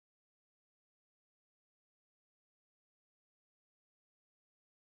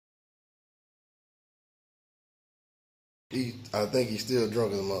I think he's still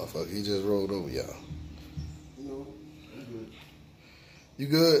drunk as a motherfucker. He just rolled over y'all. No, I'm good. You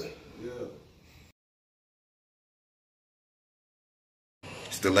good? Yeah.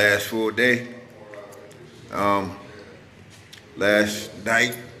 It's the last full day. Last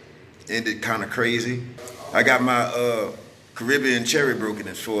night ended kind of crazy. I got my Caribbean cherry broken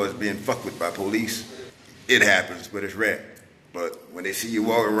as far as being fucked with by police. It happens, but it's rare. But when they see you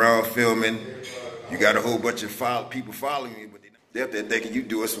walking around filming, you got a whole bunch of people following you, but they're up there thinking you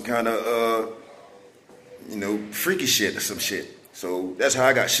doing some kind of, freaky shit or some shit. So that's how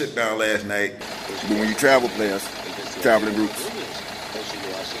I got shut down last night. But when you travel players, traveling groups,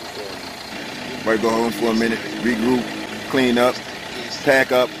 might go home for a minute, regroup, clean up,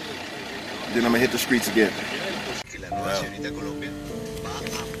 pack up, then I'm gonna hit the streets again. Wow.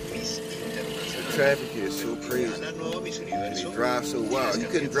 The traffic is so crazy. And they drive so wild. You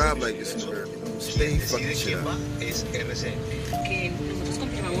couldn't drive like this in America. Stay fucking shit up. Now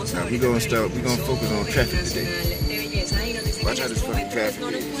we're gonna focus on traffic today. Watch how this fucking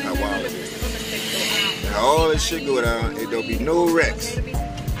traffic is, how wild it is. Now all this shit go down, there'll be no wrecks.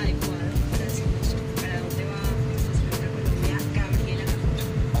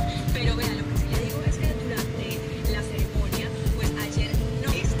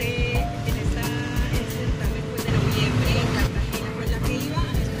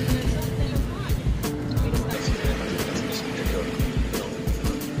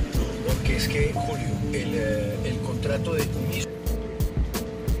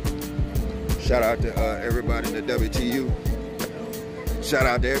 Shout out to everybody in the WTU. Shout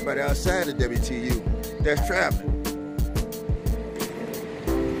out to everybody outside the WTU that's traveling.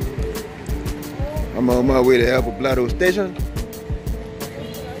 I'm on my way to El Poblado station.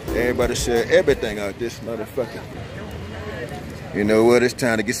 Everybody share everything out this motherfucker. You know what? It's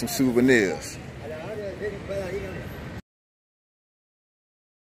time to get some souvenirs.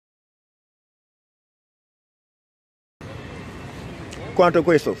 ¿Cuánto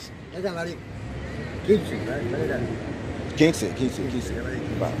pesos? 15.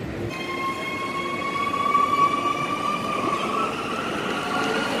 Wow.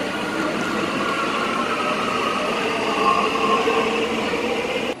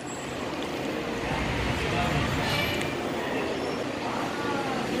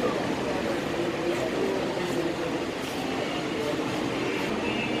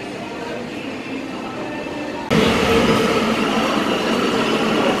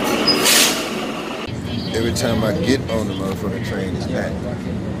 Every time I get on the motherfucking train, it's packed.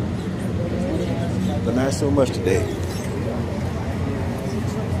 But not so much today.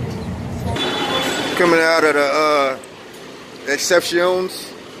 Coming out of the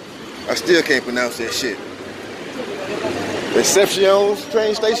Excepciones, I still can't pronounce that shit. Excepciones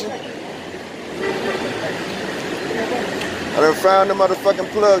train station. I done found the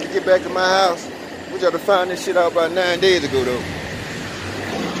motherfucking plug to get back to my house. We tried to find this shit out about 9 days ago though.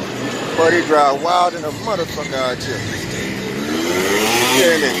 Boy, they drive wild in a motherfucker out here.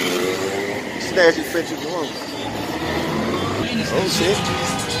 Staring at snazzy French woman. Oh shit.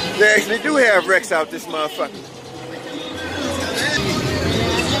 They actually do have wrecks out this motherfucker.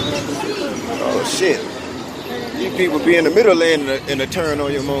 Oh shit. You people be in the middle lane and a turn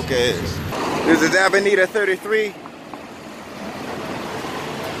on your monkey ass. This is Avenida 33.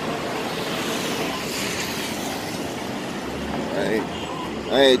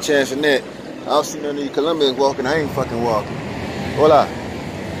 I ain't chancing that. I've seen none of these Colombians walking, I ain't fucking walking. Hola.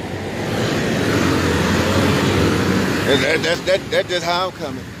 That's just how I'm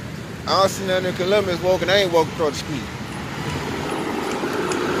coming. I don't see none of the Colombians walking, I ain't walking across the street.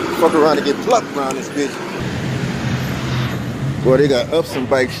 Fuck around and get plucked around this bitch. Boy, they got up some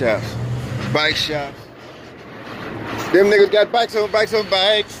bike shops. Bike shops. Them niggas got bikes on bikes on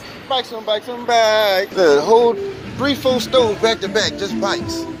bikes. Bikes on bikes on bikes. The whole 3-4 stores back to back, just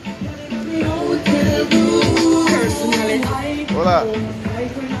bikes. Hola.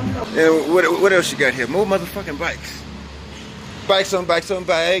 And what else you got here? More motherfucking bikes. Bikes on bikes on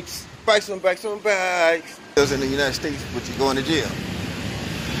bikes. Bikes on bikes on bikes. In the United States, but you're going to jail.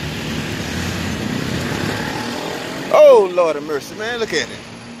 Oh, Lord of mercy, man. Look at it.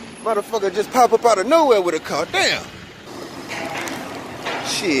 Motherfucker just pop up out of nowhere with a car. Damn.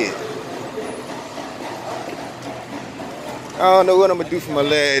 Shit. I don't know what I'm gonna do for my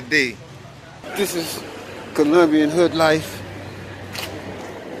last day. This is Colombian hood life.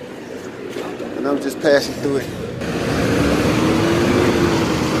 And I'm just passing through it.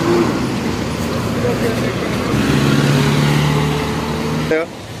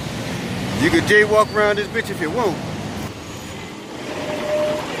 You can jaywalk around this bitch if you want.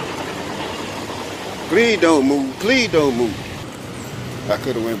 Please don't move. Please don't move. I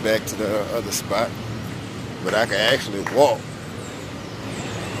could have went back to the other spot, but I could actually walk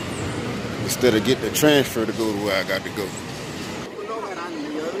instead of getting the transfer to go to where I got to go.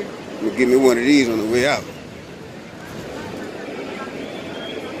 You'll give me one of these on the way out.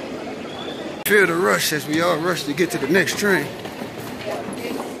 Feel the rush as we all rush to get to the next train.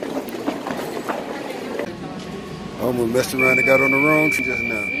 Almost messed around and got on the wrong train just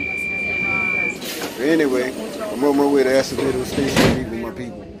now. But anyway, I'm on my way to Acevedo Station to meet with my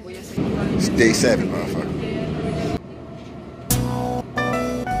people. Stay savvy, motherfucker.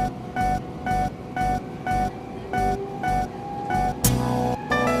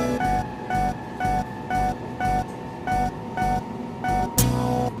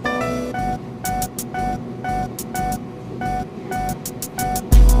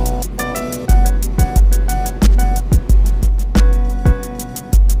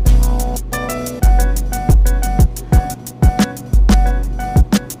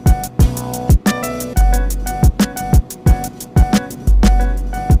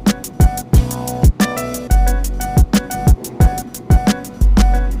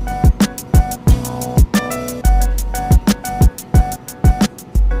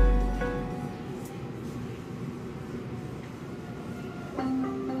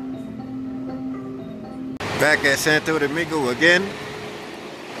 Back at Santo Domingo again.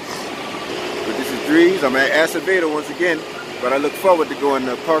 But this is DreeZ. I'm at Acevedo once again, but I look forward to going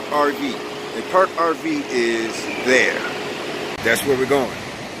to Park RV. And Park RV is there. That's where we're going.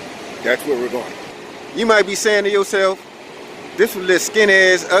 That's where we're going. You might be saying to yourself, this was little skinny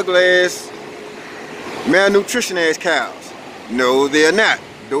ass, ugly ass, malnutrition ass cows. No, they're not.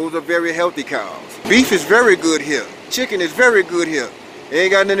 Those are very healthy cows. Beef is very good here. Chicken is very good here. They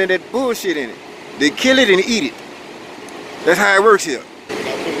ain't got none of that bullshit in it. They kill it and eat it. That's how it works here. They're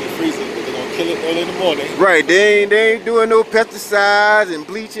not putting it in the freezer, but they're gonna kill it early in the morning. Right, they ain't doing no pesticides and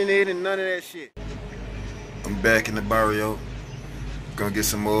bleaching it and none of that shit. I'm back in the barrio. Gonna get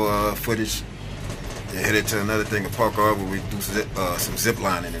some more footage. And headed to another thing at Park R where we do some zip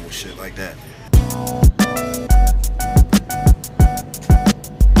lining and shit like that.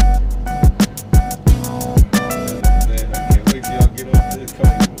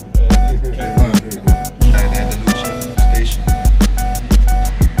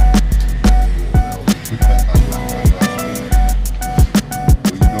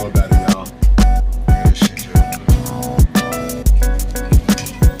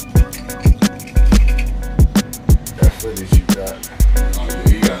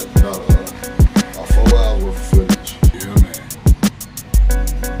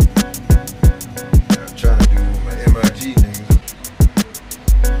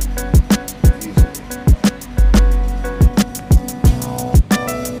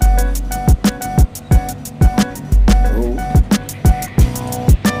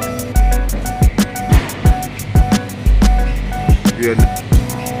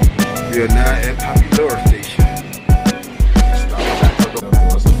 We are now at Poblado station.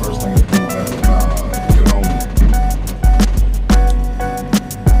 That's the first thing to do when get home.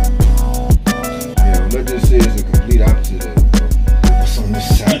 Yeah, let's just say it's a complete opposite of what's on this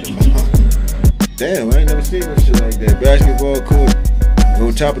side of my heart. Damn, I ain't never seen no shit like that. Basketball court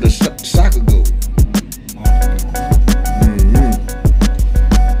on top of the soccer goal.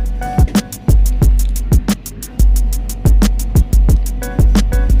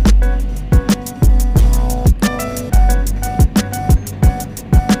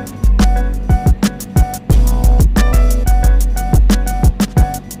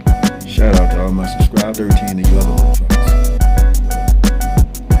 Shout out to all my subscribers, 13 of you other motherfuckers.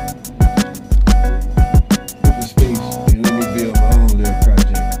 Open space, and let me build my own little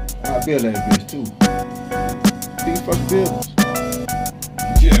project. I'll build that bitch too. These fucking buildings.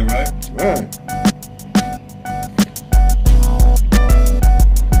 Yeah, right? Right.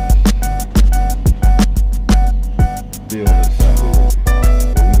 Build this side.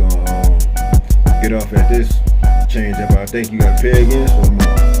 So we gonna get off at this, change up. I think you got to pay again, so I'm gonna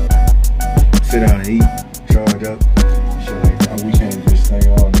sit down and eat, charge up, shit like that. We can't just stay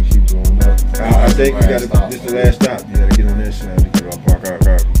on and keep going up. I think we gotta, this is the last stop. You gotta get on that side to get off Park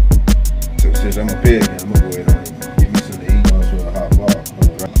R. So since I'm a pig, I'm gonna go ahead and give me something to eat. Also a hot bar.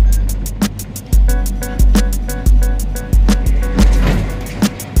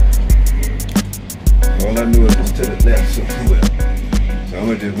 All I knew is just to the left, so well. So I'm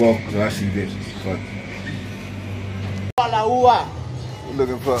gonna just walk because I see bitches. Fuck. We're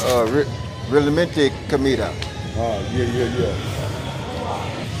looking for realmente comida. Oh, yeah.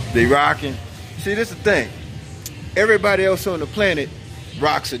 They rocking. See, this is the thing. Everybody else on the planet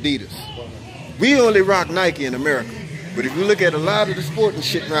rocks Adidas. We only rock Nike in America. But if you look at a lot of the sporting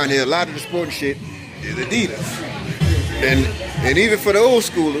shit around here, a lot of the sporting shit is Adidas. And even for the old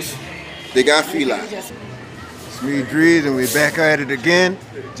schoolers, they got Fila. It's me, DreeZ, and we're back at it again,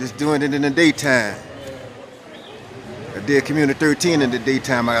 just doing it in the daytime. I did Communa 13 in the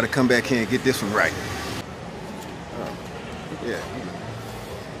daytime. I gotta come back here and get this one right. Yeah.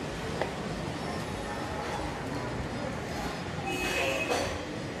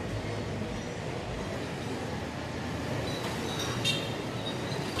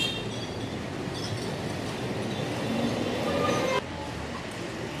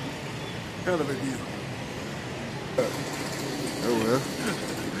 Hell of a deal. Oh well.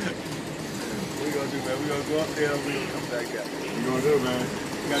 What we gonna do, man? We gonna go up there and we gonna come back out. What you gonna do, man?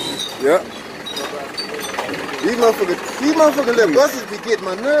 Yep. These motherfucking little buses be getting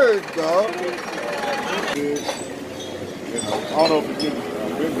my nerves, dog. You know, I don't know if it's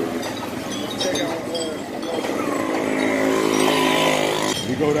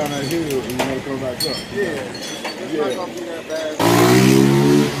we go down that hill and you wanna come back up. Yeah. It's not gonna be that bad.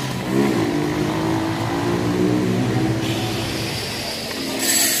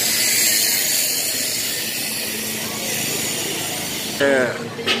 Yeah,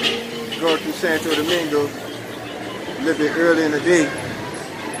 go through Santo Domingo a little bit early in the day,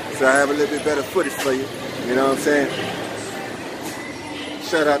 so I have a little bit better footage for you. You know what I'm saying?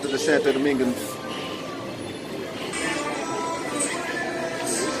 Shout out to the Santo Domingans.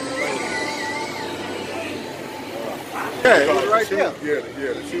 Yeah, it's right there. Yeah,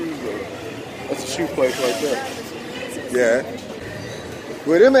 the shoes. That's a shoe place right there. Yeah.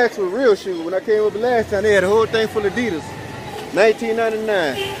 Well, them actual real shoes. When I came up last time, they had a whole thing full of Adidas.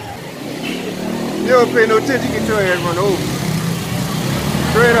 $19.99. You don't pay no attention, you get your ass run over.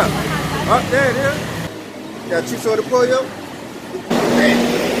 Straight up. Up there it is. Got chips on the pollo?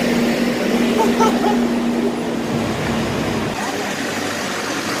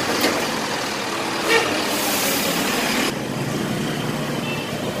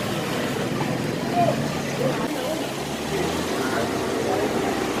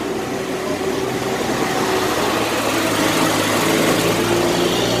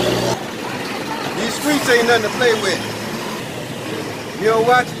 Streets ain't nothing to play with. You don't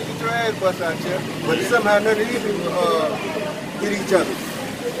watch it, you get your ass bust out here. But somehow none of these people hit each other.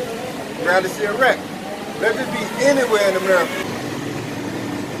 Rather see a wreck. Let this be anywhere in America.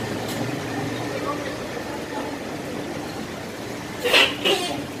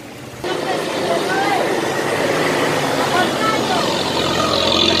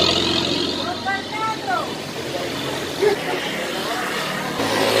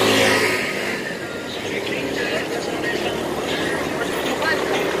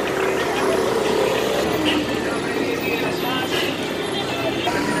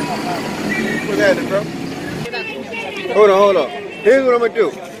 Bro. Hold on. Here's what I'm gonna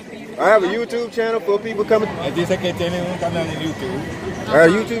do. I have a YouTube channel for people coming. Dice que tiene un canal en YouTube. I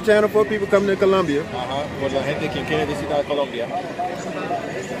have a YouTube channel for people coming to Colombia. Por la gente que quiere visitar Colombia.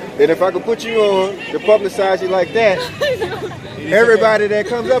 And if I could put you on to publicize you like that, everybody that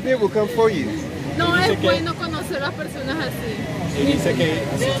comes up here will come for you. No es bueno conocer a personas así. Y dice que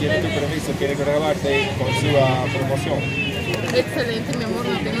si tiene tu permiso, quiere grabarte con su promoción. Excelente, mi amor,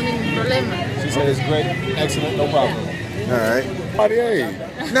 no tengo ningún problema. She said it's great, excellent, no problem. All right.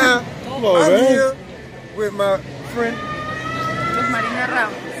 Now, I'm here with my friend Marina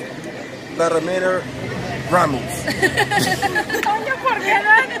Ramos. La Ramena Ramos. Coño, ¿por qué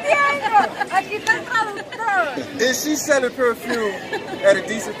no entiendo? Aquí está el traductor. And she's selling perfume at a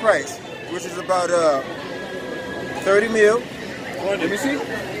decent price, which is about 30 mil. Let me see.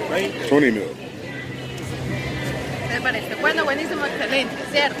 20 mil. Me parece bueno, buenísimo, excelente,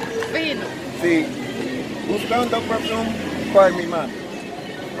 cierto, fino. Sí, buscando perfume para mi madre.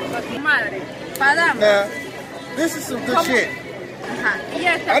 Para tu madre, para dama. Now, this is some good shit. Ajá, y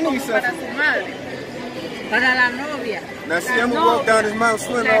este es para su madre. Para la novia. Now see, I'm gonna walk down this Mount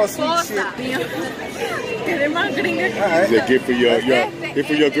Swim all sweet shit. Qué más gringa que It's a gift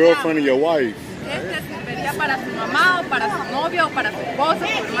for your girlfriend and your wife. Este serviría para su mamá o para su novia o para su esposa o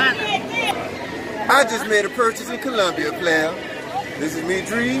su hermana. I just made a purchase in Colombia, player. This is me,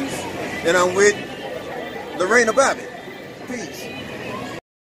 DreeZ, and I'm with Lorena Bobby. Peace.